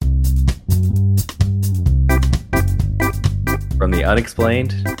From the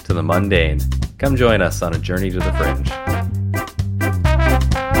unexplained to the mundane, come join us on a journey to the fringe.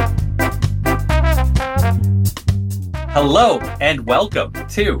 Hello and welcome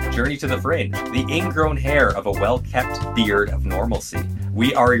to Journey to the Fringe, the ingrown hair of a well-kept beard of normalcy.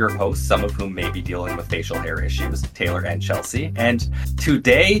 We are your hosts, some of whom may be dealing with facial hair issues, Taylor and Chelsea. And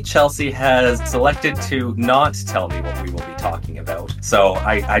today, Chelsea has selected to not tell me what we will be talking about. So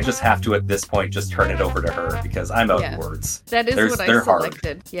I just have to, at this point, just turn it over to her because I'm out of words. That is what I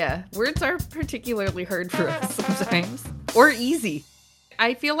selected. Hard. Yeah, words are particularly hard for us sometimes. Or easy.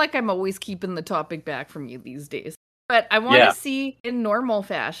 I feel like I'm always keeping the topic back from you these days. But I want to see, in normal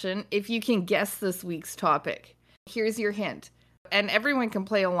fashion, if you can guess this week's topic. Here's your hint. And everyone can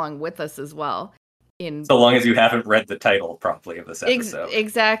play along with us as well. So long as you haven't read the title properly of this episode.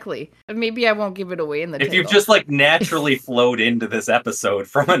 Exactly. Maybe I won't give it away in the title. If you've just naturally flowed into this episode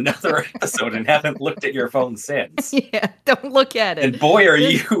from another episode and haven't looked at your phone since. Yeah, don't look at it. And boy, are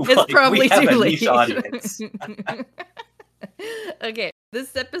you, it's probably we have too a late. niche audience. Okay,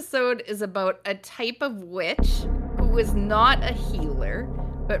 this episode is about a type of witch who is not a healer,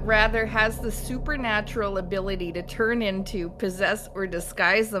 but rather has the supernatural ability to turn into, possess, or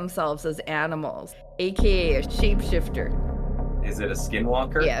disguise themselves as animals, aka a shapeshifter. Is it a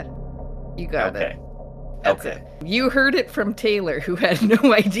skinwalker? Yeah, you got it. That's it. You heard it from Taylor, who had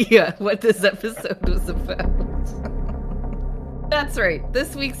no idea what this episode was about. That's right.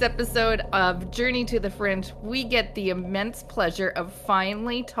 This week's episode of Journey to the Fringe, we get the immense pleasure of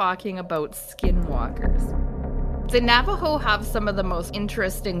finally talking about skinwalkers. The Navajo have some of the most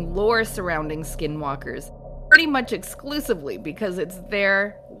interesting lore surrounding skinwalkers, pretty much exclusively because it's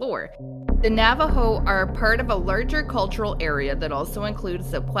their lore. The Navajo are part of a larger cultural area that also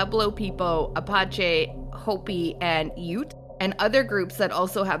includes the Pueblo people, Apache, Hopi, and Ute, and other groups that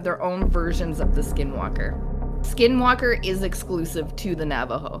also have their own versions of the skinwalker. Skinwalker is exclusive to the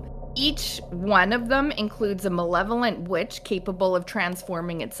Navajo. Each one of them includes a malevolent witch capable of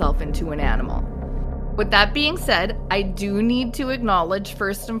transforming itself into an animal. With that being said, I do need to acknowledge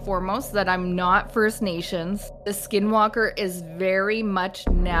first and foremost that I'm not First Nations. The Skinwalker is very much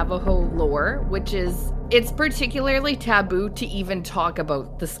Navajo lore, it's particularly taboo to even talk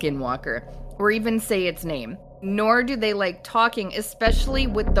about the Skinwalker or even say its name. Nor do they like talking, especially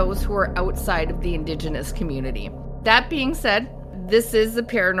with those who are outside of the Indigenous community. That being said, this is a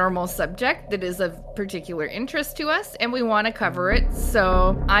paranormal subject that is of particular interest to us, and we want to cover it,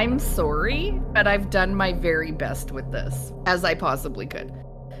 so I'm sorry, but I've done my very best with this, as I possibly could.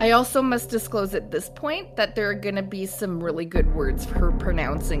 I also must disclose at this point that there are going to be some really good words for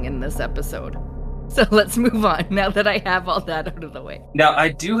pronouncing in this episode. So let's move on, now that I have all that out of the way. Now, I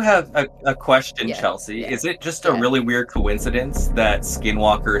do have a question, Chelsea. Yeah. Is it just a really weird coincidence that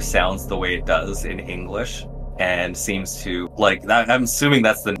Skinwalker sounds the way it does in English? And seems to, I'm assuming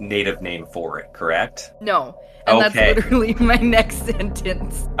that's the native name for it, correct? No. And that's literally my next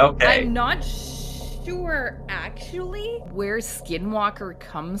sentence. Okay. I'm not sure, actually, where Skinwalker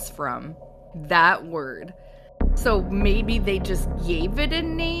comes from. That word. So maybe they just gave it a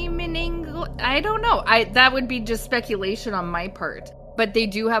name in English? I don't know. That would be just speculation on my part. But they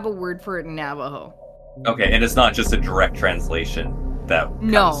do have a word for it in Navajo. Okay, and it's not just a direct translation that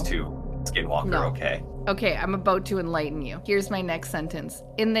comes to Skinwalker, No. Okay. Okay, I'm about to enlighten you. Here's my next sentence.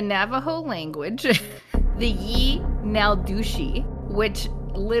 In the Navajo language, the Yi Naldushi, which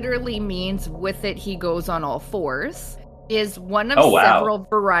literally means with it he goes on all fours, is one of several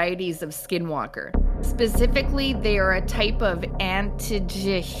varieties of Skinwalker. Specifically, they are a type of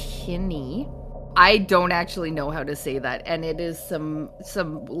Antigehini. I don't actually know how to say that, and it is some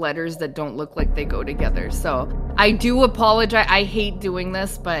letters that don't look like they go together. So I do apologize. I hate doing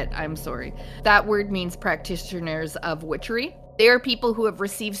this, but I'm sorry. That word means practitioners of witchery. They are people who have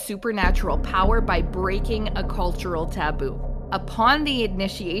received supernatural power by breaking a cultural taboo. Upon the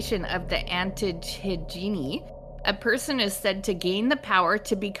initiation of the Antigehini, a person is said to gain the power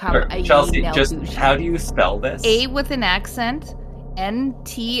to become a Chelsea, just how do you spell this? A with an accent,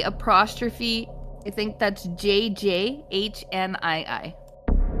 N-T apostrophe, I think that's J-J-H-N-I-I.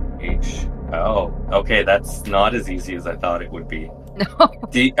 H. Oh, okay, that's not as easy as I thought it would be. No.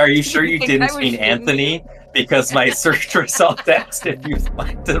 Are you sure you didn't mean Anthony? Because my search result asked if you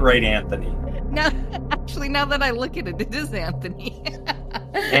like to write Anthony. No, actually, now that I look at it, it is Anthony.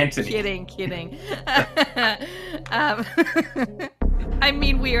 Anthony. Kidding. I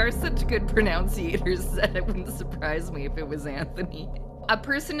mean, we are such good pronunciators that it wouldn't surprise me if it was Anthony. A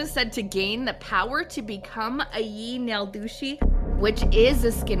person is said to gain the power to become a Yi Naldushi, which is a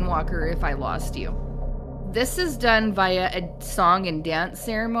skinwalker if I lost you. This is done via a song and dance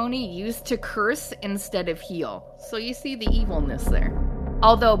ceremony used to curse instead of heal. So you see the evilness there.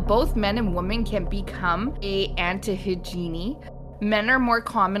 Although both men and women can become a antihygini, men are more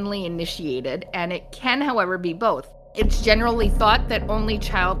commonly initiated, and it can, however, be both. It's generally thought that only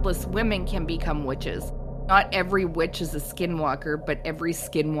childless women can become witches. Not every witch is a skinwalker, but every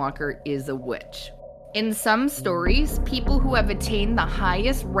skinwalker is a witch. In some stories, people who have attained the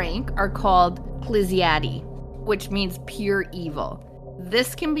highest rank are called Pliziadi, which means pure evil.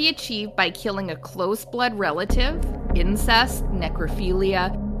 This can be achieved by killing a close blood relative, incest,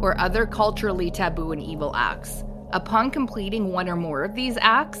 necrophilia, or other culturally taboo and evil acts. Upon completing one or more of these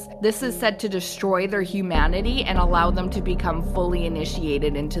acts, this is said to destroy their humanity and allow them to become fully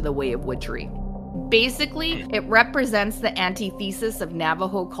initiated into the way of witchery. Basically, it represents the antithesis of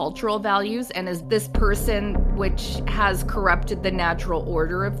Navajo cultural values and is this person which has corrupted the natural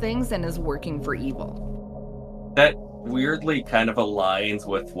order of things and is working for evil. That weirdly kind of aligns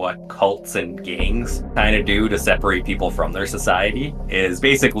with what cults and gangs kind of do to separate people from their society, is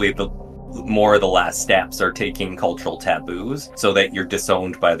basically the last steps are taking cultural taboos so that you're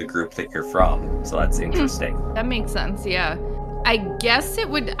disowned by the group that you're from. So that's interesting. That makes sense, yeah. I guess it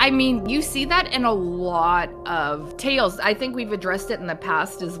would, you see that in a lot of tales. I think we've addressed it in the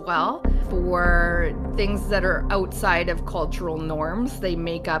past as well. For things that are outside of cultural norms, they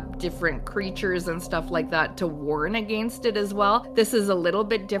make up different creatures and stuff like that to warn against it as well. This is a little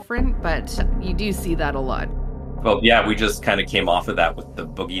bit different, but you do see that a lot. Well, yeah, we just kind of came off of that with the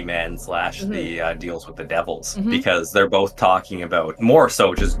boogeyman / the deals with the devils, because they're both talking about more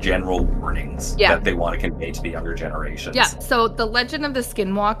so just general warnings that they want to convey to the younger generations. Yeah, so the legend of the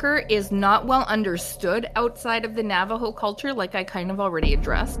Skinwalker is not well understood outside of the Navajo culture, like I kind of already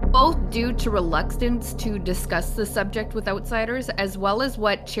addressed, both due to reluctance to discuss the subject with outsiders, as well as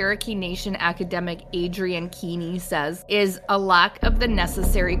what Cherokee Nation academic Adrian Keeney says is a lack of the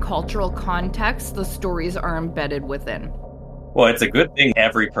necessary cultural context the stories are embedded within. Well, it's a good thing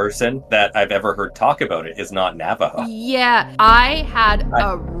every person that I've ever heard talk about it is not Navajo. Yeah, I had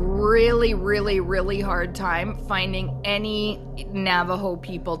a really, really, really hard time finding any Navajo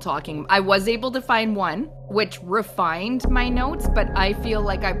people talking. I was able to find one, which refined my notes, but I feel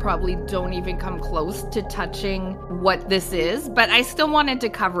like I probably don't even come close to touching what this is. But I still wanted to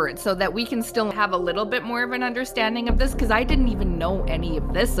cover it so that we can still have a little bit more of an understanding of this, because I didn't even know any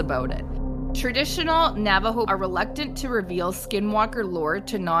of this about it. Traditional Navajo are reluctant to reveal skinwalker lore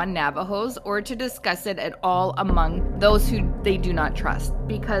to non-Navajos or to discuss it at all among those who they do not trust.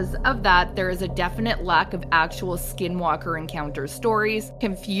 Because of that, there is a definite lack of actual skinwalker encounter stories,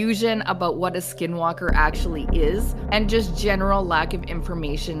 confusion about what a skinwalker actually is, and just general lack of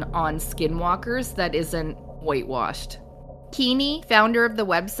information on skinwalkers that isn't whitewashed. Keeney, founder of the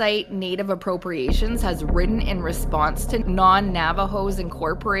website Native Appropriations, has written in response to non-Navajos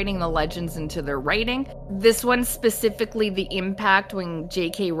incorporating the legends into their writing. This one specifically the impact when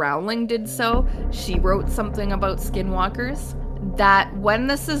J.K. Rowling did so. She wrote something about skinwalkers. That when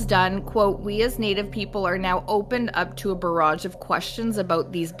this is done, quote, we as Native people are now opened up to a barrage of questions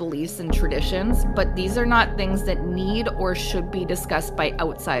about these beliefs and traditions, but these are not things that need or should be discussed by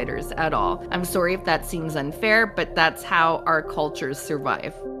outsiders at all. I'm sorry if that seems unfair, but that's how our cultures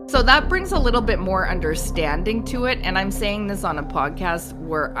survive. So that brings a little bit more understanding to it, and I'm saying this on a podcast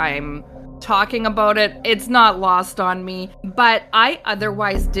where I'm talking about it. It's not lost on me, but I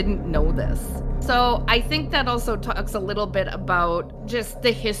otherwise didn't know this. So I think that also talks a little bit about just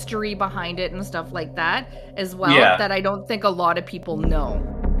the history behind it and stuff like that as well, that I don't think a lot of people know.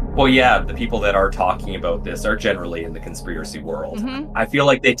 Well, yeah, the people that are talking about this are generally in the conspiracy world. I feel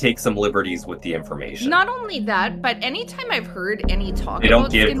like they take some liberties with the information. Not only that, but anytime I've heard any talk they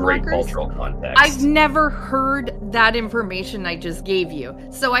about don't give great skinwalkers, cultural context. I've never heard that information I just gave you.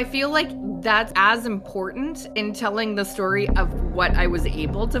 So I feel like that's as important in telling the story of what I was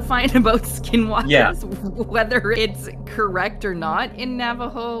able to find about skinwalkers, whether it's correct or not in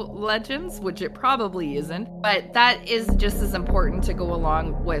Navajo legends, which it probably isn't. But that is just as important to go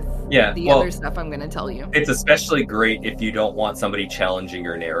along with the other stuff I'm going to tell you. It's especially great if you don't want somebody challenging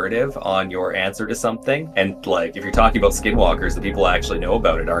your narrative on your answer to something. And like, if you're talking about skinwalkers, the people who actually know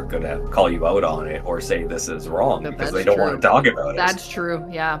about it aren't going to call you out on it or say this is wrong because they don't want to talk about it. That's true,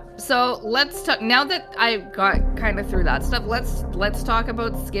 yeah. So let's talk, now that I got kind of through that stuff, let's talk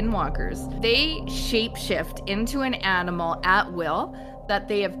about skinwalkers. They shapeshift into an animal at will that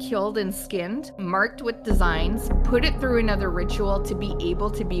they have killed and skinned, marked with designs, put it through another ritual to be able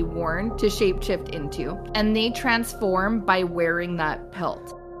to be worn to shapeshift into, and they transform by wearing that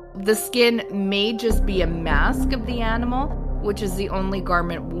pelt. The skin may just be a mask of the animal, which is the only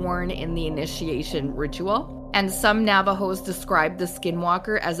garment worn in the initiation ritual. And some Navajos describe the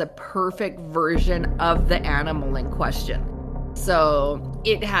skinwalker as a perfect version of the animal in question. So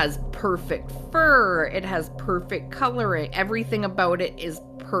it has perfect fur, it has perfect coloring, everything about it is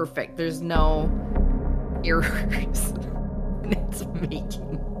perfect. There's no errors in its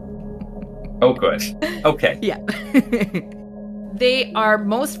making. Oh, good. Okay. Yeah. They are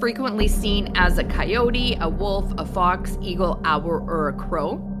most frequently seen as a coyote, a wolf, a fox, eagle, owl, or a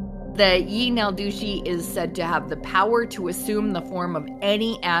crow. The Yi-Naldushi is said to have the power to assume the form of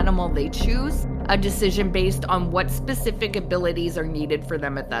any animal they choose, a decision based on what specific abilities are needed for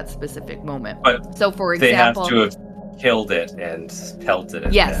them at that specific moment. But so, for example, they have to have killed it and pelted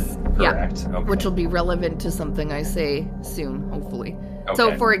it. Yes, then, correct? Yeah, okay. Which will be relevant to something I say soon, hopefully. Okay.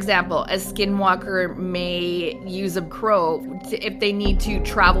 So, for example, a skinwalker may use a crow if they need to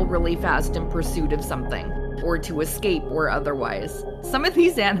travel really fast in pursuit of something, or to escape or otherwise. Some of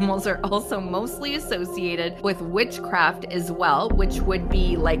these animals are also mostly associated with witchcraft as well, which would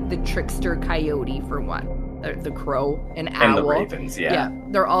be like the trickster coyote for one, the crow and owl. And the ravens, yeah.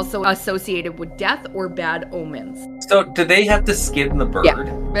 They're also associated with death or bad omens. So do they have to skin the bird? Yeah.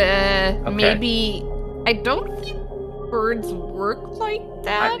 Okay. Maybe. I don't think birds work like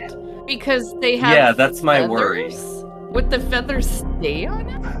that because they have Yeah, that's my feathers. worry. Would the feathers stay on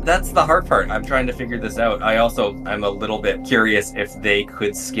it? That's the hard part. I'm trying to figure this out. I'm a little bit curious if they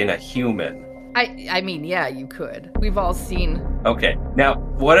could skin a human. I mean, yeah, you could. We've all seen. Okay. Now,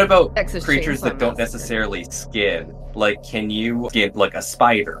 what about Texas creatures Chainsaw that don't Massacre. necessarily skin? Like, can you skin, like, a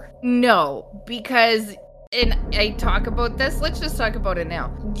spider? No, because, and I talk about this, let's just talk about it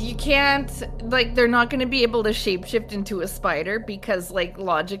now. You can't, like, they're not going to be able to shapeshift into a spider because, like,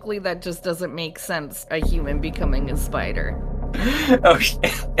 logically that just doesn't make sense, a human becoming a spider.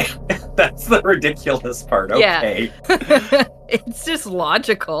 Okay. That's the ridiculous part. Okay. Yeah. It's just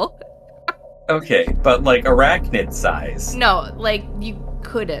logical. Okay, but, like, arachnid size. No, like, you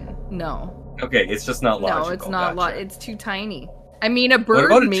couldn't. No. Okay, it's just not logical. No, it's not. Gotcha. It's too tiny. I mean, a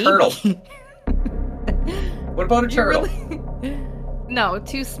bird, What about a maybe. turtle? What about a turtle? No,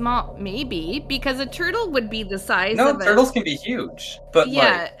 too small, maybe, because a turtle would be the size No, of turtles can be huge, but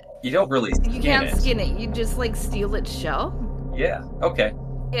Yeah. like you don't really skin You can't it. skin it. You just, like, steal its shell. Yeah. Okay.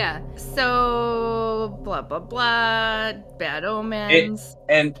 Yeah. So, blah, blah, blah. Bad omens.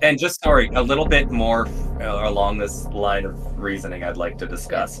 And just sorry, a little bit more along this line of reasoning I'd like to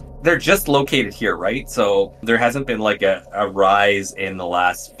discuss. They're just located here, right? So there hasn't been like a rise in the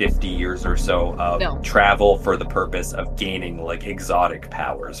last 50 years or so of travel for the purpose of gaining like exotic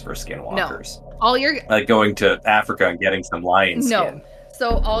powers for skinwalkers. No. All your Like going to Africa and getting some lion skin.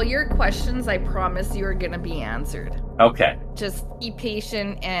 So all your questions, I promise you, are going to be answered. Okay. Just be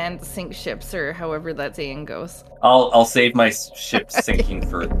patient and sink ships, or however that saying goes. I'll save my ship sinking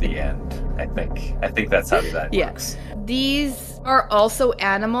for the end. I think that's how that works. These are also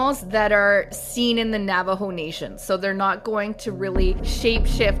animals that are seen in the Navajo Nation. So they're not going to really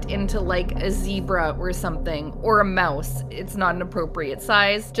shapeshift into like a zebra or something, or a mouse. It's not an appropriate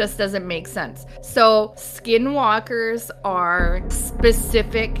size. Just doesn't make sense. So skinwalkers are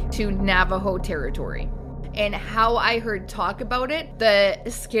specific to Navajo territory. And how I heard talk about it, the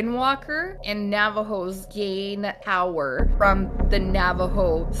skinwalker and Navajos gain power from the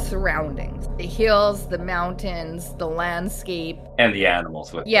Navajo surroundings. The hills, the mountains, the landscape. And the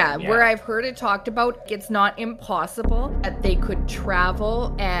animals with them, Where I've heard it talked about, it's not impossible that they could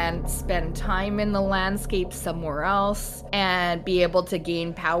travel and spend time in the landscape somewhere else and be able to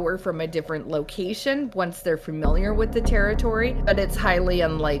gain power from a different location once they're familiar with the territory. But it's highly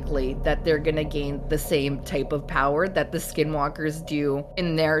unlikely that they're going to gain the same type of power that the skinwalkers do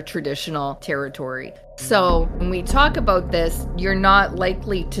in their traditional territory. So when we talk about this, you're not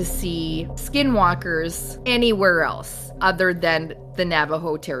likely to see skinwalkers anywhere else other than the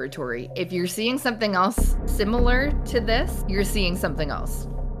Navajo territory. If you're seeing something else similar to this, you're seeing something else.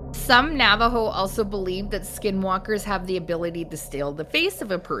 Some Navajo also believe that skinwalkers have the ability to steal the face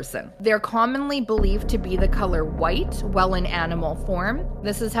of a person. They're commonly believed to be the color white while in animal form.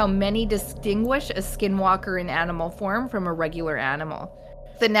 This is how many distinguish a skinwalker in animal form from a regular animal.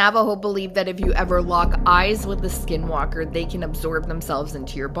 The Navajo believe that if you ever lock eyes with a skinwalker, they can absorb themselves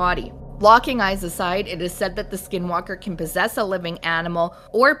into your body. Locking eyes aside, it is said that the skinwalker can possess a living animal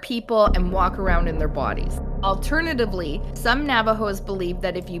or people and walk around in their bodies. Alternatively, some Navajos believe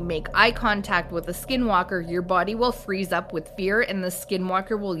that if you make eye contact with a skinwalker, your body will freeze up with fear and the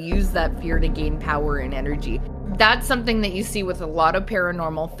skinwalker will use that fear to gain power and energy. That's something that you see with a lot of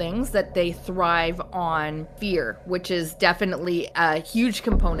paranormal things, that they thrive on fear, which is definitely a huge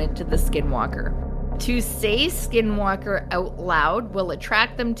component to the skinwalker. To say skinwalker out loud will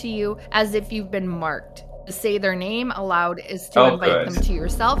attract them to you as if you've been marked. To say their name aloud is to invite them to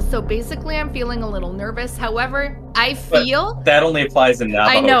yourself. So basically, I'm feeling a little nervous. However, I feel... But that only applies in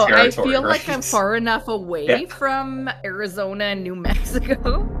Navajo territory, I feel right? like I'm far enough away from Arizona and New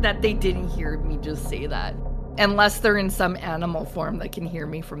Mexico that they didn't hear me just say that. Unless they're in some animal form that can hear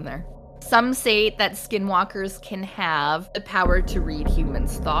me from there. Some say that skinwalkers can have the power to read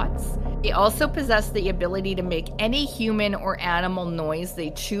humans' thoughts. They also possess the ability to make any human or animal noise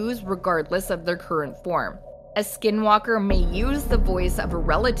they choose, regardless of their current form. A skinwalker may use the voice of a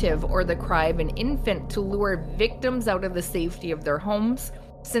relative or the cry of an infant to lure victims out of the safety of their homes,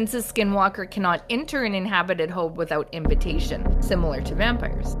 since a skinwalker cannot enter an inhabited home without invitation, similar to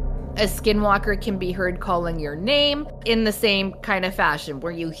vampires. A skinwalker can be heard calling your name in the same kind of fashion,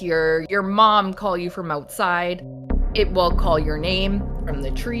 where you hear your mom call you from outside. It will call your name from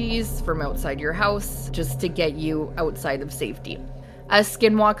the trees, from outside your house, just to get you outside of safety. A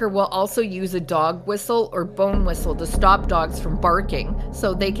skinwalker will also use a dog whistle or bone whistle to stop dogs from barking,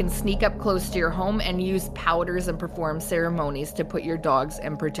 so they can sneak up close to your home and use powders and perform ceremonies to put your dogs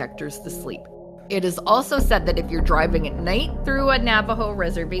and protectors to sleep. It is also said that if you're driving at night through a Navajo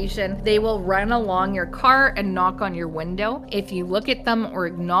reservation, they will run along your car and knock on your window. If you look at them or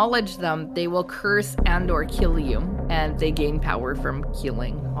acknowledge them, they will curse and or kill you. And they gain power from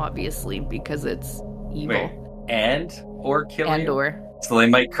killing, obviously, because it's evil. Wait, and or kill you? And or. So they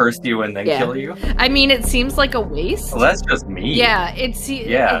might curse you and then kill you? I mean, it seems like a waste. Well, that's just me. Yeah, it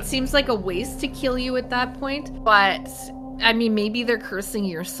seems like a waste to kill you at that point, but... I mean, maybe they're cursing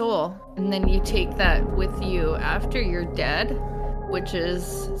your soul, and then you take that with you after you're dead, which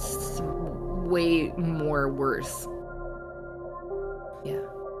is way more worse. Yeah.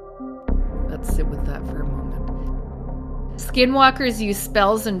 Let's sit with that for a moment. Skinwalkers use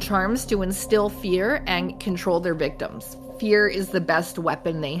spells and charms to instill fear and control their victims. Fear is the best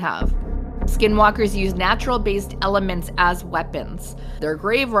weapon they have. Skinwalkers use natural-based elements as weapons. They're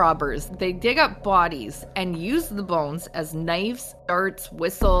grave robbers. They dig up bodies and use the bones as knives, darts,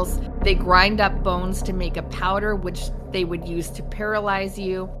 whistles. They grind up bones to make a powder which they would use to paralyze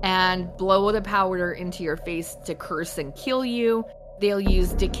you and blow the powder into your face to curse and kill you. They'll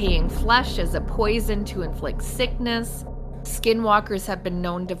use decaying flesh as a poison to inflict sickness. Skinwalkers have been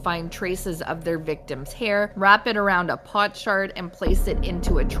known to find traces of their victim's hair, wrap it around a pot shard, and place it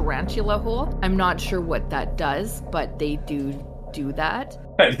into a tarantula hole. I'm not sure what that does, but they do that.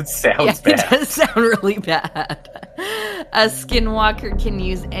 It sounds bad. It does sound really bad. A skinwalker can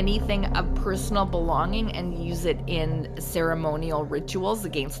use anything of personal belonging and use it in ceremonial rituals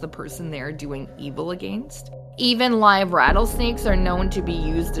against the person they are doing evil against. Even live rattlesnakes are known to be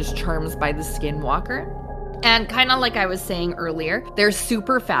used as charms by the skinwalker. And kind of like I was saying earlier, they're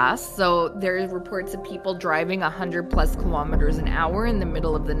super fast. So there's reports of people driving 100 plus kilometers an hour in the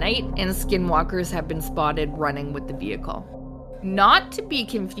middle of the night, and skinwalkers have been spotted running with the vehicle. Not to be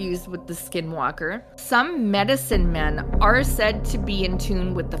confused with the skinwalker, some medicine men are said to be in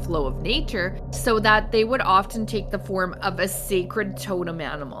tune with the flow of nature, so that they would often take the form of a sacred totem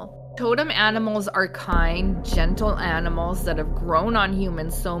animal. Totem animals are kind, gentle animals that have grown on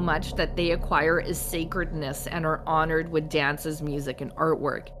humans so much that they acquire a sacredness and are honored with dances, music, and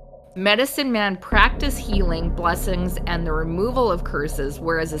artwork. Medicine men practice healing, blessings, and the removal of curses,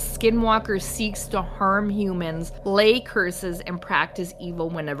 whereas a skinwalker seeks to harm humans, lay curses, and practice evil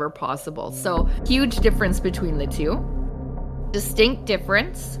whenever possible. So, huge difference between the two. Distinct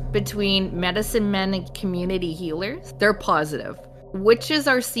difference between medicine men and community healers. They're positive. Witches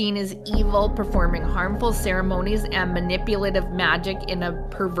are seen as evil, performing harmful ceremonies and manipulative magic in a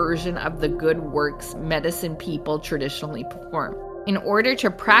perversion of the good works medicine people traditionally perform. In order to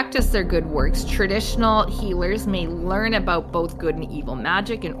practice their good works, traditional healers may learn about both good and evil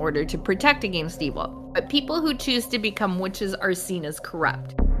magic in order to protect against evil. But people who choose to become witches are seen as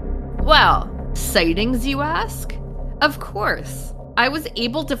corrupt. Well, sightings, you ask? Of course. I was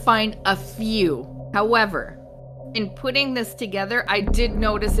able to find a few. However, in putting this together, I did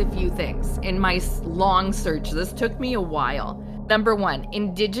notice a few things in my long search. This took me a while. Number one,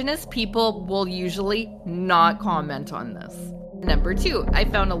 Indigenous people will usually not comment on this. Number two, I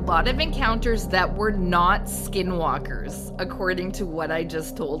found a lot of encounters that were not skinwalkers, according to what I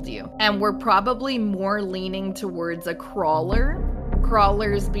just told you. And we're probably more leaning towards a crawler.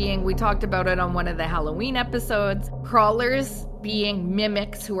 Crawlers being, we talked about it on one of the Halloween episodes, crawlers being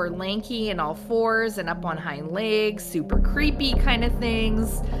mimics who are lanky and all fours and up on hind legs, super creepy kind of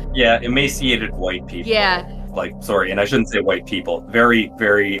things. Yeah, emaciated white people. Yeah, and I shouldn't say white people, very,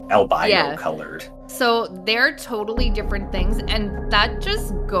 very albino colored. So they're totally different things, and that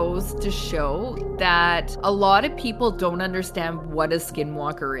just goes to show that a lot of people don't understand what a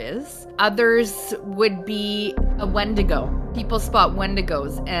skinwalker is. Others would be a Wendigo. People spot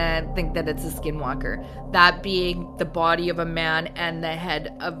Wendigos and think that it's a skinwalker. That being the body of a man and the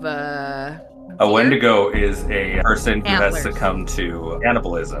head of a Wendigo is a person who has succumbed to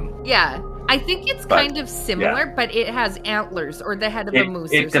cannibalism. Yeah. I think it's kind of similar, but it has antlers or the head of a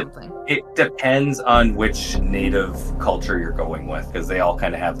moose or something. It depends on which native culture you're going with, because they all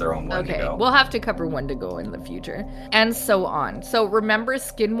kind of have their own Wendigo. Okay, we'll have to cover Wendigo in the future, and so on. So remember,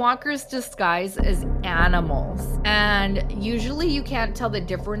 skinwalkers disguise as animals, and usually you can't tell the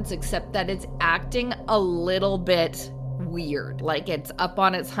difference except that it's acting a little bit weird, like it's up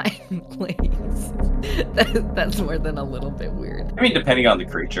on its hind legs. That's more than a little bit weird. I mean, depending on the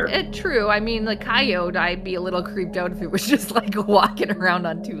creature. True. I mean, the coyote, I'd be a little creeped out if it was just like walking around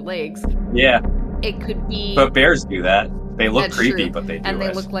on two legs. Yeah. It could be. But bears do that. They look creepy, true. But they do and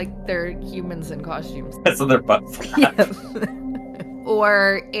they look like they're humans in costumes. So they're butt flat. Yeah.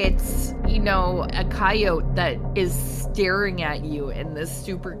 Or it's, a coyote that is staring at you in this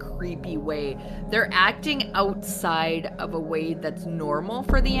super creepy way. They're acting outside of a way that's normal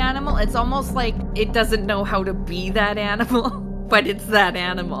for the animal. It's almost like it doesn't know how to be that animal, but it's that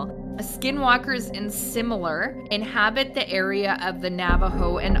animal. Skinwalkers and similar inhabit the area of the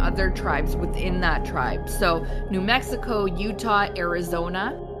Navajo and other tribes within that tribe. So New Mexico, Utah,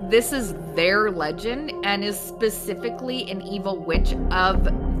 Arizona. This is their legend and is specifically an evil witch of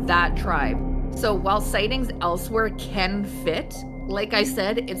that tribe. So while sightings elsewhere can fit, like I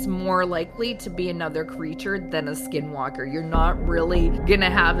said, it's more likely to be another creature than a skinwalker. You're not really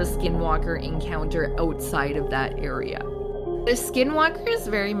gonna have a skinwalker encounter outside of that area. The skinwalker is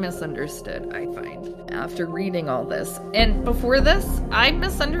very misunderstood, I find, after reading all this. And before this, I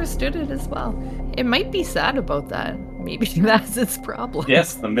misunderstood it as well. It might be sad about that. Maybe that's its problem.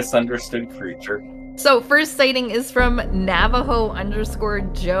 Yes, the misunderstood creature. So first sighting is from Navajo_Joe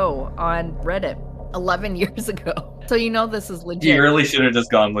on Reddit 11 years ago. So this is legit. You really should have just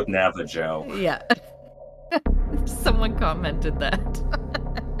gone with Navajo. Yeah. Someone commented that.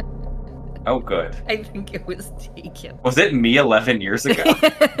 Oh, good. I think it was taken. Was it me 11 years ago?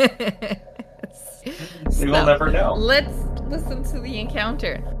 We'll never know. Let's listen to the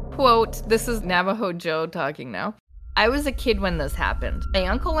encounter. Quote, this is Navajo Joe talking now. I was a kid when this happened. My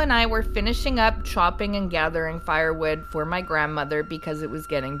uncle and I were finishing up chopping and gathering firewood for my grandmother because it was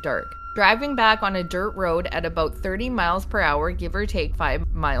getting dark. Driving back on a dirt road at about 30 miles per hour, give or take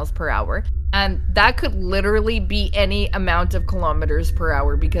 5 miles per hour. And that could literally be any amount of kilometers per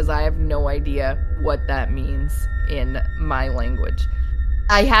hour because I have no idea what that means in my language.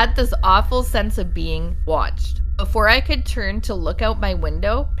 I had this awful sense of being watched. Before I could turn to look out my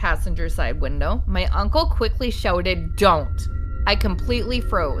window, passenger side window, my uncle quickly shouted, "Don't." I completely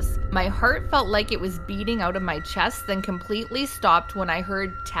froze. My heart felt like it was beating out of my chest, then completely stopped when I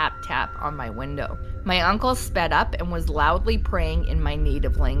heard tap tap on my window. My uncle sped up and was loudly praying in my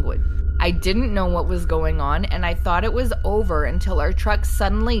native language. I didn't know what was going on, and I thought it was over until our truck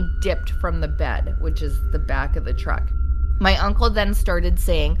suddenly dipped from the bed, which is the back of the truck. My uncle then started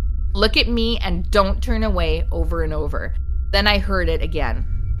saying, "Look at me and don't turn away," over and over. Then I heard it again.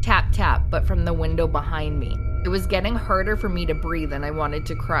 Tap, tap, but from the window behind me. It was getting harder for me to breathe and I wanted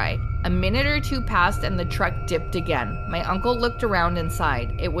to cry. A minute or two passed and the truck dipped again. My uncle looked around and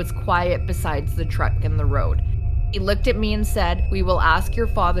sighed. It was quiet besides the truck and the road. He looked at me and said, "We will ask your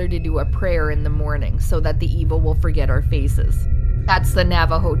father to do a prayer in the morning so that the evil will forget our faces." That's the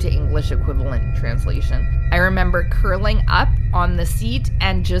Navajo to English equivalent translation. I remember curling up on the seat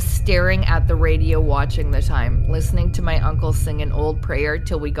and just staring at the radio watching the time, listening to my uncle sing an old prayer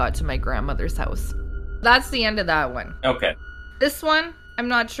till we got to my grandmother's house. That's the end of that one. Okay. This one, I'm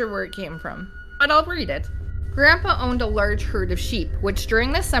not sure where it came from, but I'll read it. Grandpa owned a large herd of sheep, which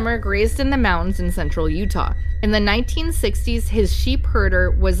during the summer grazed in the mountains in central Utah. In the 1960s, his sheep herder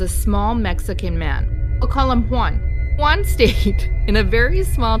was a small Mexican man. We'll call him Juan. Juan stayed in a very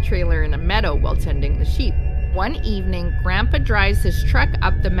small trailer in a meadow while tending the sheep. One evening, Grandpa drives his truck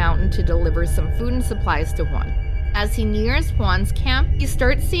up the mountain to deliver some food and supplies to Juan. As he nears Juan's camp, he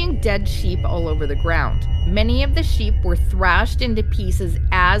starts seeing dead sheep all over the ground. Many of the sheep were thrashed into pieces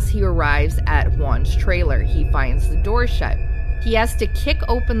as he arrives at Juan's trailer. He finds the door shut. He has to kick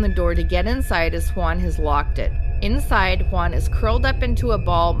open the door to get inside as Juan has locked it. Inside, Juan is curled up into a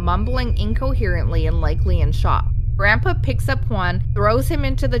ball, mumbling incoherently and likely in shock. Grandpa picks up Juan, throws him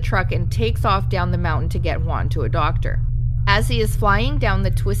into the truck, and takes off down the mountain to get Juan to a doctor. As he is flying down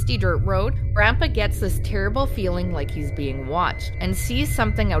the twisty dirt road, Grandpa gets this terrible feeling like he's being watched and sees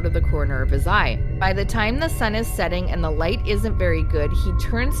something out of the corner of his eye. By the time the sun is setting and the light isn't very good, he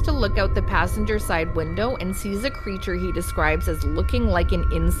turns to look out the passenger side window and sees a creature he describes as looking like an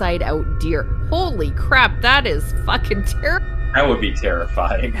inside-out deer. Holy crap, that is fucking terrible. That would be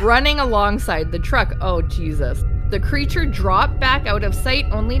terrifying. Running alongside the truck. Oh, Jesus. The creature dropped back out of sight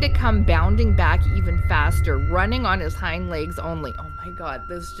only to come bounding back even faster, running on his hind legs only. Oh my God,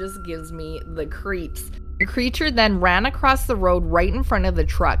 this just gives me the creeps. The creature then ran across the road right in front of the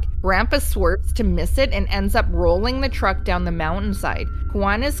truck. Grandpa swerves to miss it and ends up rolling the truck down the mountainside.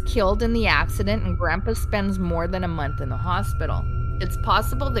 Juan is killed in the accident and Grandpa spends more than a month in the hospital. It's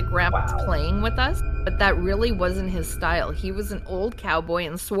possible that Grandpa's playing with us, but that really wasn't his style. He was an old cowboy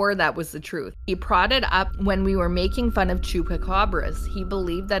and swore that was the truth. He prodded up when we were making fun of chupacabras. He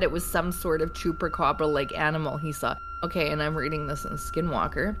believed that it was some sort of chupacabra-like animal he saw. Okay, and I'm reading this in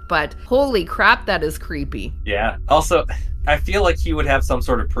Skinwalker, but holy crap, that is creepy. Yeah. Also, I feel like he would have some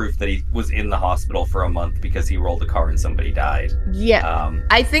sort of proof that he was in the hospital for a month because he rolled a car and somebody died. Yeah.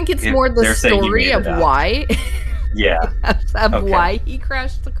 I think it's more the story of why. Yeah. Why he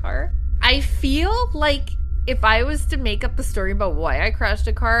crashed the car. I feel like if I was to make up a story about why I crashed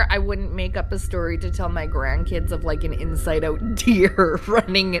a car, I wouldn't make up a story to tell my grandkids of like an inside-out deer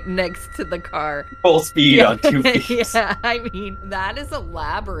running next to the car. Full speed on 2 feet. Yeah, I mean, that is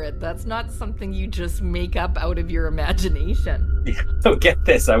elaborate. That's not something you just make up out of your imagination. Yeah. So get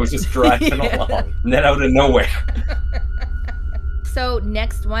this, I was just driving along, and then out of nowhere. So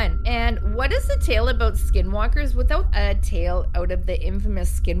next one. And what is a tale about skinwalkers without a tale out of the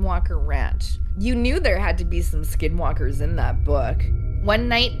infamous Skinwalker Ranch? You knew there had to be some skinwalkers in that book. One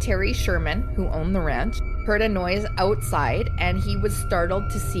night, Terry Sherman, who owned the ranch, heard a noise outside and he was startled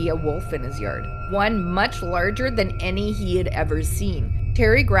to see a wolf in his yard. One much larger than any he had ever seen.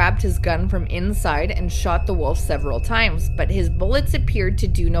 Terry grabbed his gun from inside and shot the wolf several times, but his bullets appeared to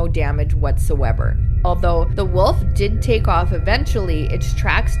do no damage whatsoever. Although the wolf did take off eventually, its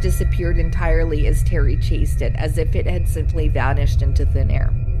tracks disappeared entirely as Terry chased it, as if it had simply vanished into thin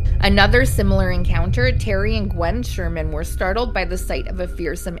air. Another similar encounter, Terry and Gwen Sherman were startled by the sight of a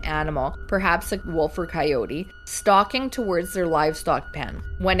fearsome animal, perhaps a wolf or coyote, stalking towards their livestock pen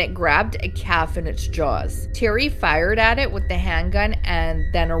when it grabbed a calf in its jaws. Terry fired at it with the handgun and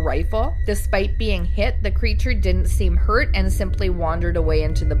then a rifle. Despite being hit, the creature didn't seem hurt and simply wandered away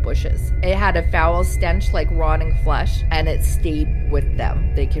into the bushes. It had a foul stench like rotting flesh, and it stayed with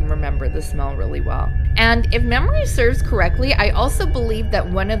them. They can remember the smell really well. And if memory serves correctly, I also believe that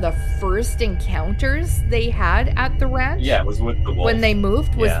one of the first encounters they had at the ranch, it was with the wolf. When they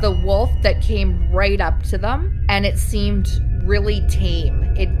moved, was the wolf that came right up to them, and it seemed really tame.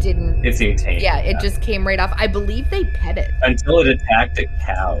 It seemed tame. Yeah, it just came right off. I believe they pet it. Until it attacked a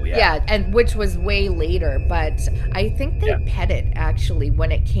cow, Yeah, and which was way later, but I think they pet it, actually,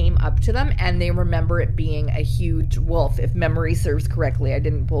 when it came up to them, and they remember it being a huge wolf, if memory serves correctly. I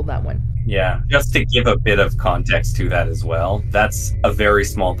didn't pull that one. Yeah, just to give a bit of context to that as well, that's a very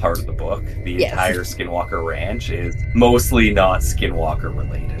small part of the book. The entire Skinwalker Ranch is mostly not Skinwalker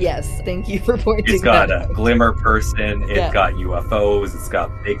related. Yes, thank you for pointing It's got a glimmer person, it's got UFOs, it's got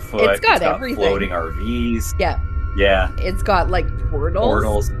Bigfoot, it's got everything. Floating RVs. Yeah. It's got like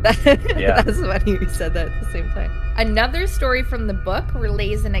portals. That's funny you said that at the same time. Another story from the book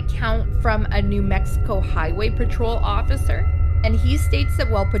relays an account from a New Mexico Highway Patrol officer. And he states that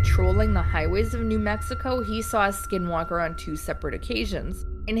while patrolling the highways of New Mexico, he saw a skinwalker on 2 separate occasions.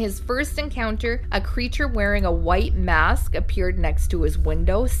 In his first encounter, a creature wearing a white mask appeared next to his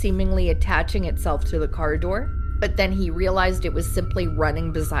window, seemingly attaching itself to the car door. But then he realized it was simply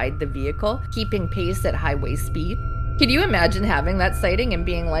running beside the vehicle, keeping pace at highway speed. Could you imagine having that sighting and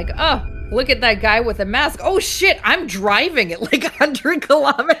being like, oh, look at that guy with a mask. Oh shit, I'm driving at like 100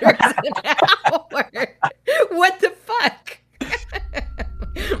 kilometers an hour. What the fuck?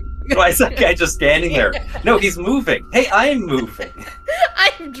 Why is that guy just standing there? No, he's moving. Hey, I'm moving.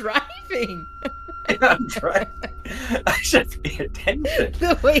 I'm driving. I'm driving. I should pay attention.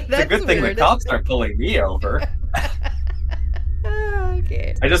 The way that's it's a good thing the cops aren't pulling me over.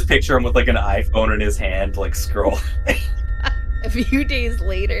 Okay. I just picture him with like an iPhone in his hand, like scrolling. A few days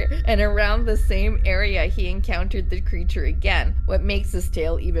later, and around the same area, he encountered the creature again. What makes this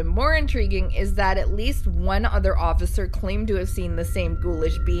tale even more intriguing is that at least one other officer claimed to have seen the same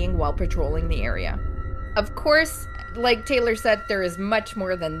ghoulish being while patrolling the area. Of course, like Taylor said, there is much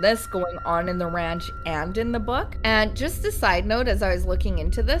more than this going on in the ranch and in the book. And just a side note, as I was looking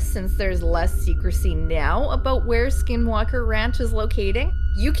into this, since there's less secrecy now about where Skinwalker Ranch is locating,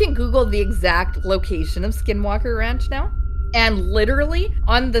 you can Google the exact location of Skinwalker Ranch now. And literally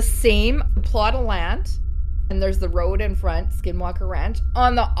on the same plot of land, and there's the road in front, Skinwalker Ranch.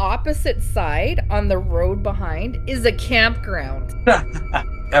 On the opposite side, on the road behind, is a campground.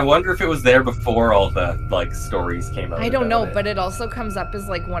 I wonder if it was there before all the stories came out. I don't know, but it also comes up as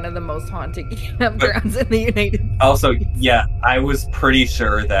one of the most haunted campgrounds in the United States. Also, yeah, I was pretty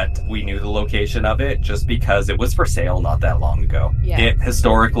sure that we knew the location of it just because it was for sale not that long ago. Yeah.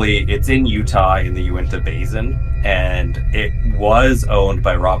 Historically, it's in Utah in the Uinta Basin, and it was owned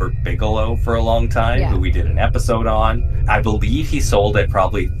by Robert Bigelow for a long time, who we did an episode on. I believe he sold it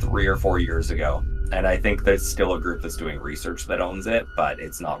probably 3 or 4 years ago. And I think there's still a group that's doing research that owns it, but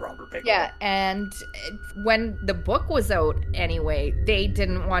it's not Robert Bigelow. Yeah, and when the book was out anyway, they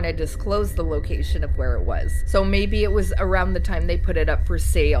didn't want to disclose the location of where it was. So maybe it was around the time they put it up for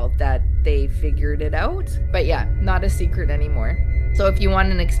sale that they figured it out. But yeah, not a secret anymore. So if you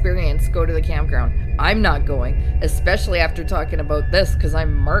want an experience, go to the campground. I'm not going, especially after talking about this, because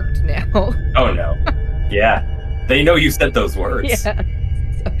I'm marked now. Oh no. Yeah. They know you said those words. Yeah.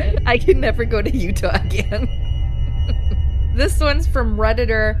 I can never go to Utah again. This one's from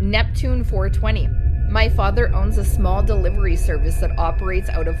Redditor Neptune420. My father owns a small delivery service that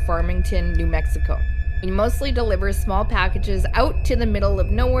operates out of Farmington, New Mexico. He mostly delivers small packages out to the middle of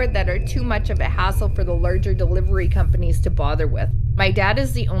nowhere that are too much of a hassle for the larger delivery companies to bother with. My dad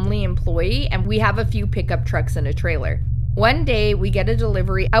is the only employee, and we have a few pickup trucks and a trailer. One day, we get a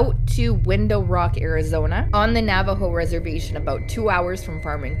delivery out to Window Rock, Arizona, on the Navajo reservation about 2 hours from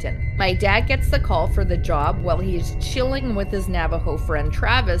Farmington. My dad gets the call for the job while he's chilling with his Navajo friend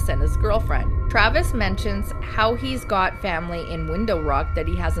Travis and his girlfriend. Travis mentions how he's got family in Window Rock that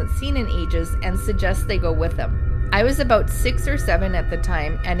he hasn't seen in ages and suggests they go with him. I was about 6 or 7 at the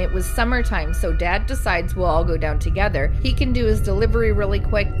time, and it was summertime, so Dad decides we'll all go down together. He can do his delivery really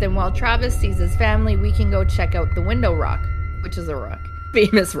quick, then while Travis sees his family, we can go check out the Window Rock, which is a rock.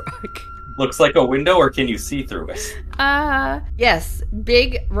 Famous rock. Looks like a window, or can you see through it? Yes.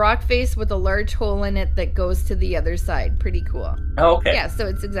 Big rock face with a large hole in it that goes to the other side. Pretty cool. Oh, okay. Yeah, so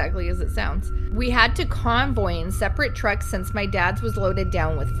it's exactly as it sounds. We had to convoy in separate trucks since my dad's was loaded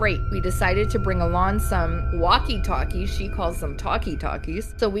down with freight. We decided to bring along some walkie-talkies, she calls them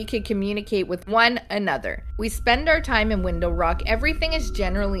talkie-talkies, so we could communicate with one another. We spend our time in Window Rock. Everything is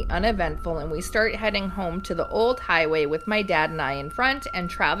generally uneventful, and we start heading home to the old highway with my dad and I in front, and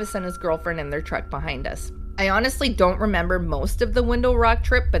Travis and his girlfriend in their truck behind us. I honestly don't remember most of the Window Rock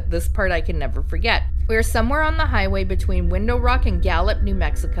trip, but this part I can never forget. We were somewhere on the highway between Window Rock and Gallup, New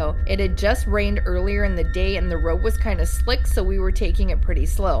Mexico. It had just rained earlier in the day and the road was kind of slick, so we were taking it pretty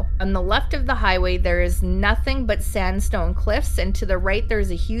slow. On the left of the highway, there is nothing but sandstone cliffs, and to the right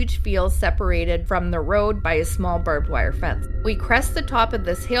there's a huge field separated from the road by a small barbed wire fence. We crest the top of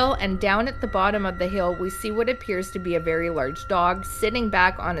this hill, and down at the bottom of the hill we see what appears to be a very large dog sitting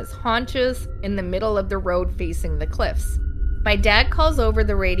back on its haunches in the middle of the road facing the cliffs. My dad calls over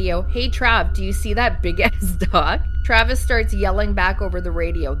the radio, "Hey Trav, do you see that big-ass dog?" Travis starts yelling back over the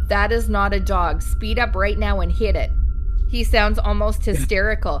radio, "That is not a dog. Speed up right now and hit it." He sounds almost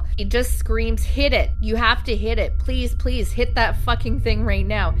hysterical. He just screams, "Hit it. You have to hit it. Please, please, hit that fucking thing right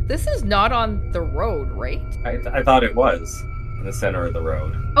now." This is not on the road, right? I thought it was in the center of the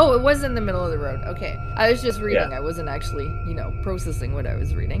road. Oh, it was in the middle of the road. Okay. I was just reading. Yeah. I wasn't actually, processing what I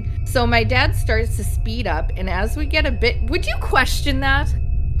was reading. So my dad starts to speed up, and as we get a bit... Would you question that?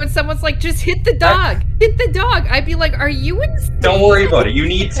 When someone's like, just hit the dog. Hit the dog. I'd be like, are you insane? Don't worry about it. You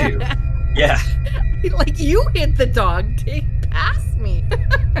need to. Yeah. Like, you hit the dog. Take past me.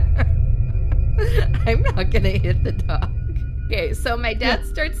 I'm not going to hit the dog. Okay, so my dad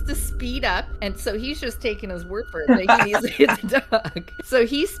starts to speed up, and so he's just taking his word for it that he needs to hit the dog. So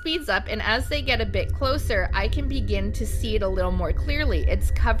he speeds up, and as they get a bit closer, I can begin to see it a little more clearly.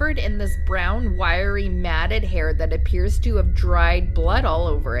 It's covered in this brown, wiry, matted hair that appears to have dried blood all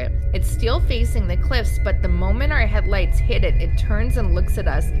over it. It's still facing the cliffs, but the moment our headlights hit it, it turns and looks at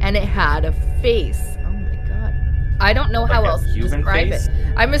us, and it had a face. Oh my god. I don't know how else to describe it.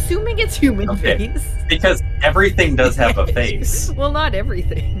 I'm assuming it's human face. Because everything does have a face. Well, not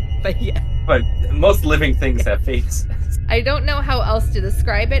everything, but yeah. But most living things have faces. I don't know how else to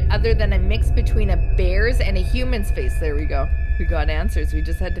describe it other than a mix between a bear's and a human's face. There we go. We got answers. We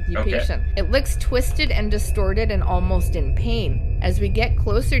just had to be patient. It looks twisted and distorted and almost in pain. As we get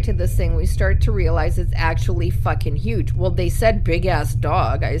closer to this thing, we start to realize it's actually fucking huge. Well, they said big-ass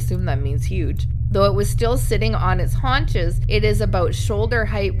dog. I assume that means huge. Though it was still sitting on its haunches, it is about shoulder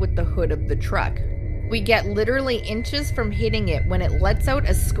height with the hood of the truck. We get literally inches from hitting it when it lets out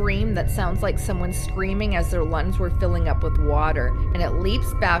a scream that sounds like someone screaming as their lungs were filling up with water, and it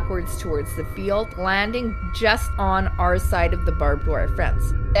leaps backwards towards the field, landing just on our side of the barbed wire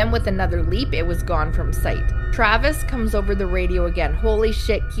fence. Then with another leap, it was gone from sight. Travis comes over the radio again. Holy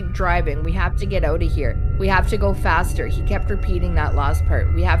shit, keep driving. We have to get out of here. We have to go faster. He kept repeating that last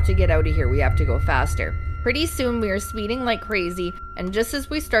part. We have to get out of here. We have to go faster. Pretty soon we are speeding like crazy, and just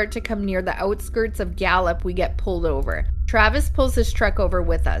as we start to come near the outskirts of Gallup, we get pulled over. Travis pulls his truck over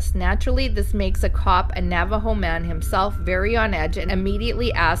with us. Naturally, this makes a cop, a Navajo man himself, very on edge and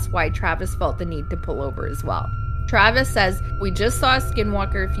immediately asks why Travis felt the need to pull over as well. Travis says, "We just saw a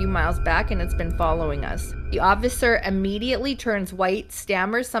skinwalker a few miles back and it's been following us." The officer immediately turns white,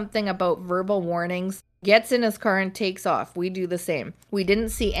 stammers something about verbal warnings, gets in his car and takes off. We do the same. We didn't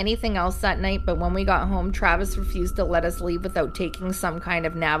see anything else that night, but when we got home, Travis refused to let us leave without taking some kind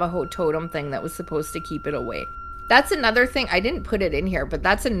of Navajo totem thing that was supposed to keep it away. That's another thing. I didn't put it in here, but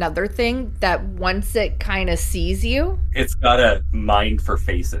that's another thing that once it kind of sees you, it's got a mind for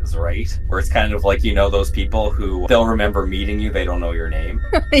faces, right? Where it's kind of like, those people who they'll remember meeting you, they don't know your name.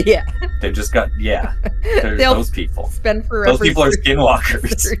 Yeah. They've just got, those people. Spend forever. Those people are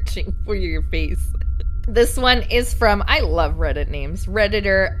skinwalkers. Searching for your face. This one is from, I love Reddit names,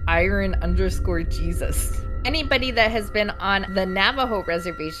 Redditor Iron_Jesus. Anybody that has been on the Navajo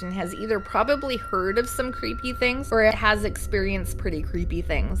reservation has either probably heard of some creepy things or it has experienced pretty creepy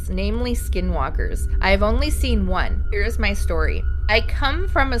things, namely skinwalkers. I have only seen one. Here's my story. I come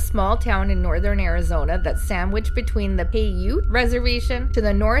from a small town in northern Arizona that's sandwiched between the Paiute Reservation to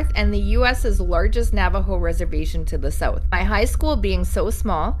the north and the U.S.'s largest Navajo reservation to the south. My high school being so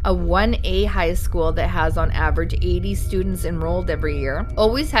small, a 1A high school that has on average 80 students enrolled every year,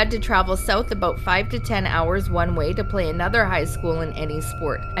 always had to travel south about 5 to 10 hours one way to play another high school in any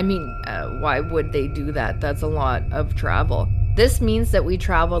sport. I mean, why would they do that? That's a lot of travel. This means that we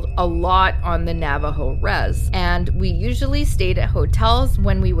traveled a lot on the Navajo res, and we usually stayed at hotels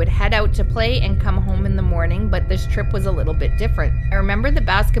when we would head out to play and come home in the morning, but this trip was a little bit different. I remember the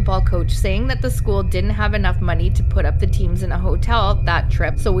basketball coach saying that the school didn't have enough money to put up the teams in a hotel that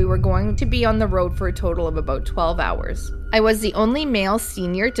trip, so we were going to be on the road for a total of about 12 hours. I was the only male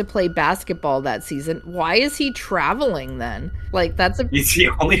senior to play basketball that season. Why is he traveling then? He's the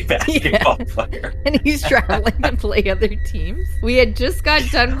only basketball player. And he's traveling to play other teams. We had just got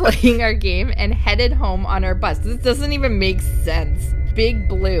done playing our game and headed home on our bus. This doesn't even make sense. Big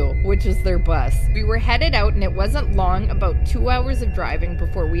Blue, which is their bus. We were headed out and it wasn't long, about 2 hours of driving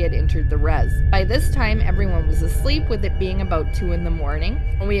before we had entered the res. By this time, everyone was asleep, with it being about 2 in the morning.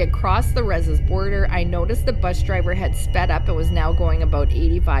 When we had crossed the res's border, I noticed the bus driver had sped up and was now going about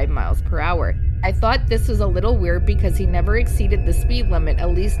 85 miles per hour. I thought this was a little weird because he never exceeded the speed limit, at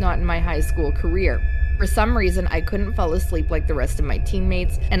least not in my high school career. For some reason, I couldn't fall asleep like the rest of my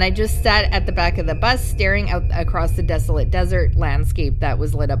teammates, and I just sat at the back of the bus staring out across the desolate desert landscape that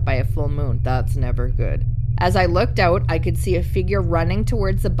was lit up by a full moon. That's never good. As I looked out, I could see a figure running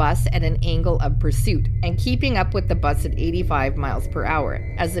towards the bus at an angle of pursuit and keeping up with the bus at 85 miles per hour.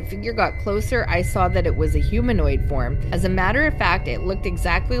 As the figure got closer, I saw that it was a humanoid form. As a matter of fact, it looked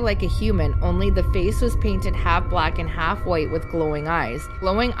exactly like a human, only the face was painted half black and half white with glowing eyes.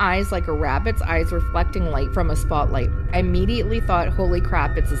 Glowing eyes like a rabbit's eyes reflecting light from a spotlight. I immediately thought, holy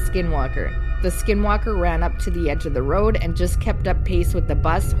crap, it's a skinwalker. The skinwalker ran up to the edge of the road and just kept up pace with the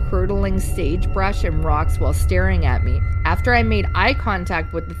bus, hurdling sagebrush and rocks while staring at me. After I made eye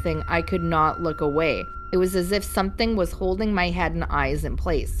contact with the thing, I could not look away. It was as if something was holding my head and eyes in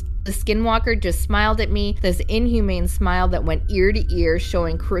place. The skinwalker just smiled at me, this inhumane smile that went ear to ear,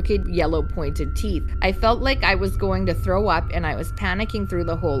 showing crooked yellow pointed teeth. I felt like I was going to throw up and I was panicking through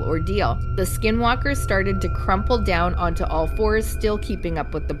the whole ordeal. The skinwalker started to crumple down onto all fours, still keeping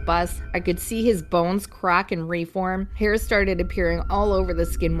up with the bus. I could see his bones crack and reform. Hair started appearing all over the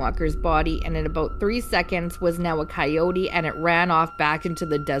skinwalker's body, and in about 3 seconds was now a coyote, and it ran off back into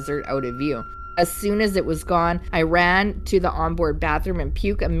the desert out of view. As soon as it was gone, I ran to the onboard bathroom and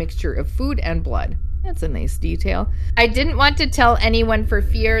puked a mixture of food and blood. That's a nice detail. I didn't want to tell anyone for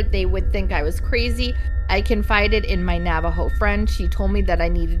fear they would think I was crazy. I confided in my Navajo friend. She told me that I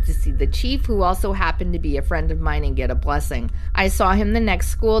needed to see the chief, who also happened to be a friend of mine, and get a blessing. I saw him the next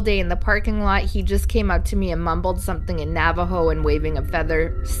school day in the parking lot. He just came up to me and mumbled something in Navajo and waving a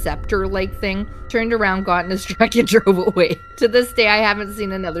feather scepter-like thing. Turned around, got in his truck, and drove away. To this day, I haven't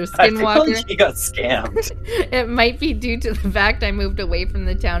seen another skinwalker. I feel like he got scammed. It might be due to the fact I moved away from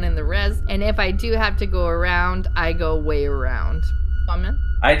the town in the res, and if I do have to go around, I go way around. Comment?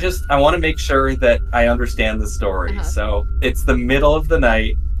 I want to make sure that I understand the story. So it's the middle of the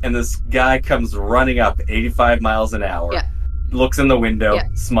night. and this guy comes running up 85 miles an hour, looks in the window,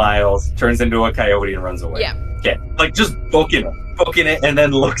 smiles, turns into a coyote and runs away. Okay, like just booking it, and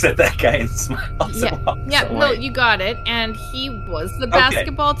then looks at that guy and smiles. And walks away. No, you got it. And he was the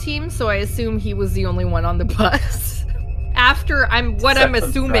basketball team, so I assume he was the only one on the bus. After I'm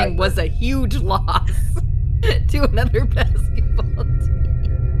assuming was a huge loss to another basketball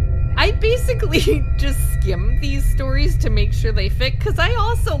team. I basically just skim these stories to make sure they fit, because I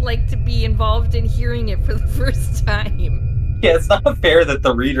also like to be involved in hearing it for the first time. Yeah, it's not fair that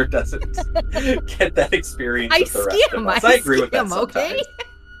the reader doesn't get that experience. I agree with that sometimes. Okay?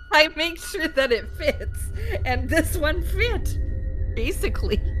 I make sure that it fits, and this one fit,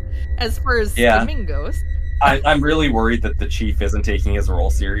 basically, as far as skimming goes. I'm really worried that the chief isn't taking his role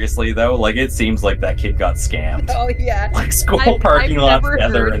seriously, though. Like, it seems like that kid got scammed. Oh, yeah. Like, school parking lot feather and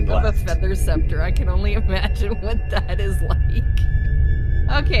I've never heard of a feather scepter. I can only imagine what that is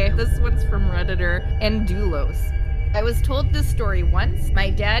like. Okay, this one's from Redditor Endulos. I was told this story once.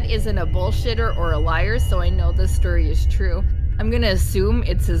 My dad isn't a bullshitter or a liar, so I know this story is true. I'm going to assume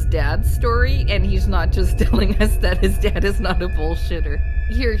it's his dad's story, and he's not just telling us that his dad is not a bullshitter.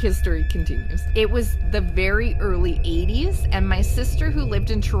 Here, his story continues. It was the very early 80s, and my sister, who lived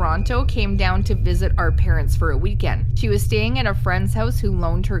in Toronto, came down to visit our parents for a weekend. She was staying at a friend's house who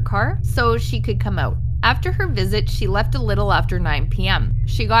loaned her car, so she could come out. After her visit, she left a little after 9 p.m.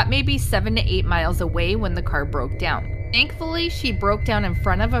 She got maybe 7 to 8 miles away when the car broke down. Thankfully, she broke down in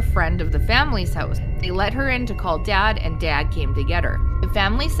front of a friend of the family's house. They let her in to call Dad, and Dad came to get her. The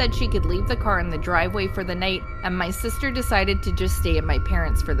family said she could leave the car in the driveway for the night, and my sister decided to just stay at my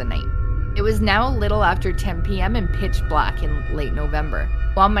parents' for the night. It was now a little after 10 p.m. and pitch black in late November.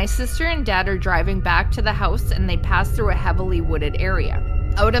 While my sister and Dad are driving back to the house, and they pass through a heavily wooded area.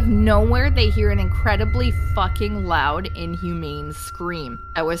 Out of nowhere, they hear an incredibly fucking loud, inhumane scream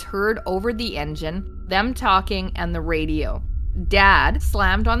that was heard over the engine, them talking, and the radio. Dad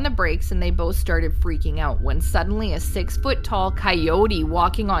slammed on the brakes and they both started freaking out when suddenly a 6-foot-tall coyote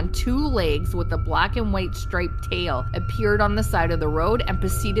walking on 2 legs with a black and white striped tail appeared on the side of the road and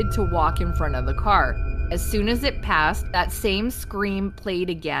proceeded to walk in front of the car. As soon as it passed, that same scream played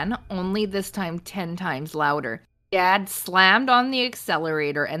again, only this time 10 times louder. Dad slammed on the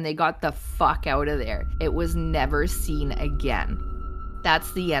accelerator and they got the fuck out of there. It was never seen again.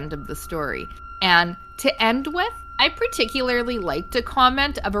 That's the end of the story. And to end with, I particularly liked a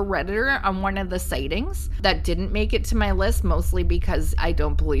comment of a Redditor on one of the sightings that didn't make it to my list, mostly because I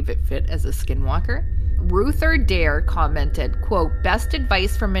don't believe it fit as a skinwalker. Ruther Dare commented, quote, "Best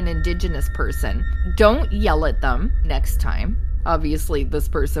advice from an Indigenous person. Don't yell at them next time." Obviously, this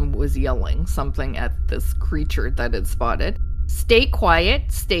person was yelling something at this creature that it spotted. "Stay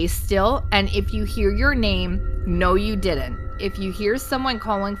quiet, stay still, and if you hear your name, no you didn't. If you hear someone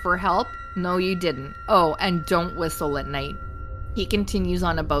calling for help, no you didn't. Oh, and don't whistle at night." He continues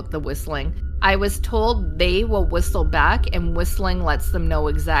on about the whistling. "I was told they will whistle back, and whistling lets them know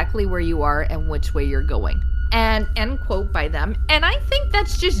exactly where you are and which way you're going." And end quote by them. And I think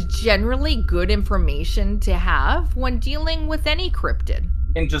that's just generally good information to have when dealing with any cryptid.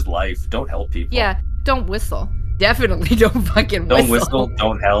 In just life, don't help people. Yeah, don't whistle. Definitely don't fucking whistle. Don't whistle,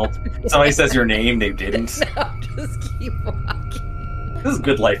 don't help. Somebody says your name, they didn't. No, just keep walking. This is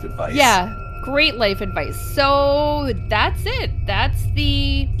good life advice. Yeah, great life advice. So that's it. That's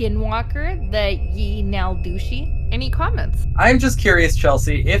the Skinwalker, the Yi Naldushi. Any comments? I'm just curious,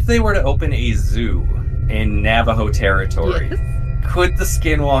 Chelsea, if they were to open a zoo in Navajo territory, could the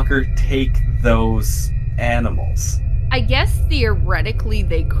Skinwalker take those animals? I guess theoretically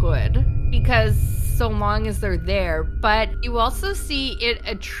they could, because so long as they're there, but you also see it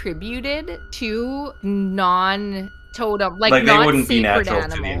attributed to non-totem, like they wouldn't be natural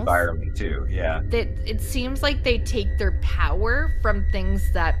animals. To the environment too, yeah. It seems like they take their power from things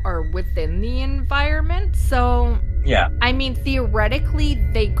that are within the environment, so... Yeah. I mean, theoretically,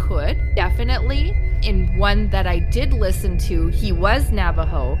 they could, definitely. In one that I did listen to, he was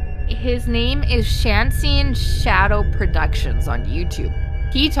Navajo. His name is Shansian Shadow Productions on YouTube.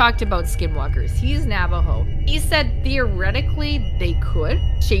 He talked about skinwalkers. He's Navajo. He said theoretically they could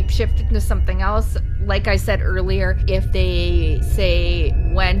shapeshift into something else. Like I said earlier, if they, say,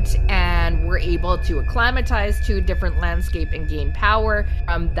 went and were able to acclimatize to a different landscape and gain power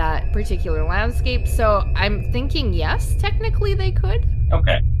from that particular landscape. So I'm thinking, yes, technically they could.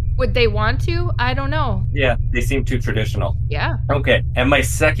 Okay. Would they want to? I don't know. Yeah, they seem too traditional. Yeah. Okay, and my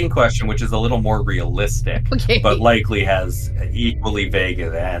second question, which is a little more realistic, but likely has equally vague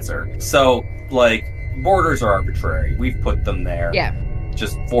an answer. So, like, borders are arbitrary. We've put them there. Yeah.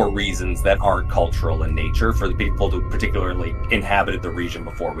 just for reasons that aren't cultural in nature for the people who particularly inhabited the region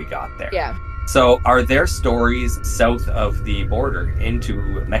before we got there. Yeah. So are there stories south of the border into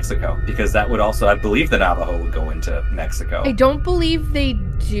Mexico? Because that would also, I believe the Navajo would go into Mexico. I don't believe they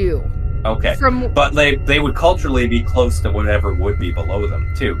do. Okay. But they would culturally be close to whatever would be below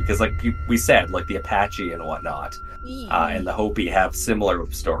them, too. Because like we said, like the Apache and whatnot, and the Hopi have similar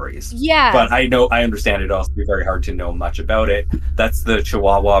stories. Yeah. But I understand it'd also be very hard to know much about it. That's the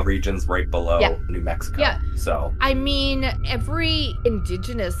Chihuahua regions right below New Mexico. Yeah. So I mean, every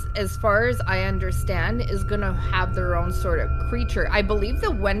indigenous, as far as I understand, is going to have their own sort of creature. I believe the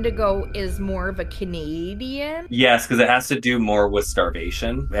Wendigo is more of a Canadian. Yes, because it has to do more with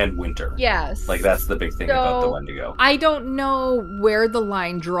starvation and winter. Yes. Like, that's the big thing about the Wendigo. I don't know where the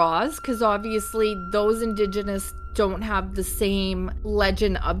line draws, because obviously those indigenous don't have the same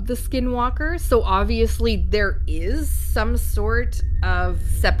legend of the skinwalker. So obviously there is some sort of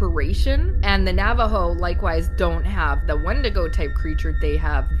separation. And the Navajo likewise don't have the Wendigo type creature. They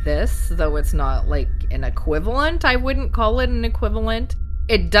have this, though it's not like an equivalent. I wouldn't call it an equivalent.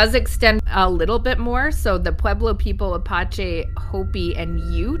 It does extend a little bit more. So the Pueblo people, Apache, Hopi, and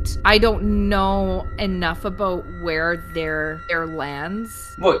Ute, I don't know enough about where their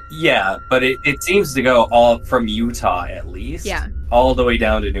lands. Well, yeah, but it seems to go all from Utah, at least. Yeah. All the way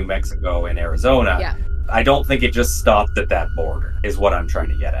down to New Mexico and Arizona. Yeah. I don't think it just stopped at that border, is what I'm trying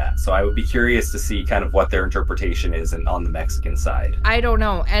to get at. So I would be curious to see kind of what their interpretation is on the Mexican side. I don't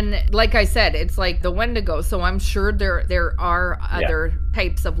know. And like I said, it's like the Wendigo. So I'm sure there are other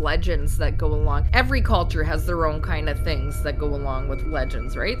types of legends that go along. Every culture has their own kind of things that go along with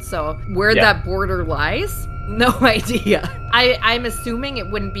legends, right? So where that border lies, no idea. I'm assuming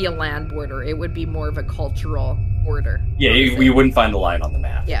it wouldn't be a land border. It would be more of a cultural border. Yeah, you wouldn't find the line on the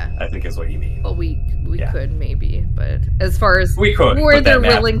map. Yeah. I think is what you mean. Well, we could maybe, but as far as we could, where they're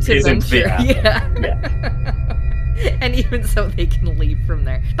willing to venture, yeah. And even so, they can leave from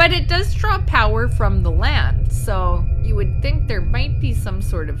there. But it does draw power from the land, so you would think there might be some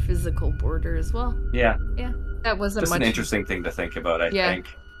sort of physical border as well. Yeah. Yeah. That wasn't just much. An interesting thing to think about, I think.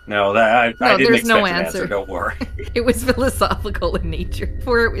 No, I didn't there's expect no an answer. Don't worry. It was philosophical in nature,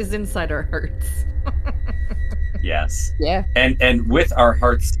 for it was inside our hearts. Yes. Yeah. And with our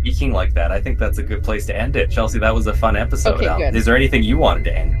hearts speaking like that, I think that's a good place to end it. Chelsea, that was a fun episode. Okay, good. Is there anything you wanted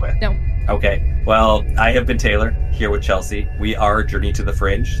to end with? No. Okay. Well, I have been Taylor, here with Chelsea. We are Journey to the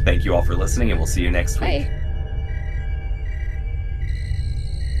Fringe. Thank you all for listening, and we'll see you next week. Bye.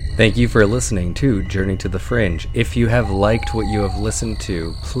 Thank you for listening to Journey to the Fringe. If you have liked what you have listened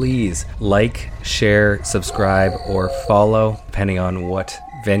to, please like, share, subscribe, or follow, depending on what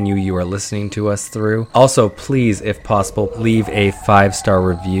venue you are listening to us through. Also, please, if possible, leave a 5-star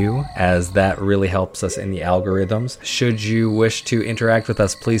review, as that really helps us in the algorithms. Should you wish to interact with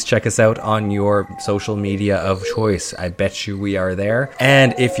us, please check us out on your social media of choice. I bet you we are there.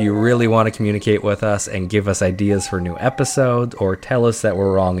 And if you really want to communicate with us and give us ideas for new episodes, or tell us that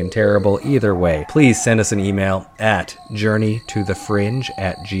we're wrong and terrible, either way, please send us an email at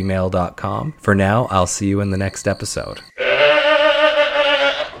journeytothefringe@gmail.com. For now, I'll see you in the next episode.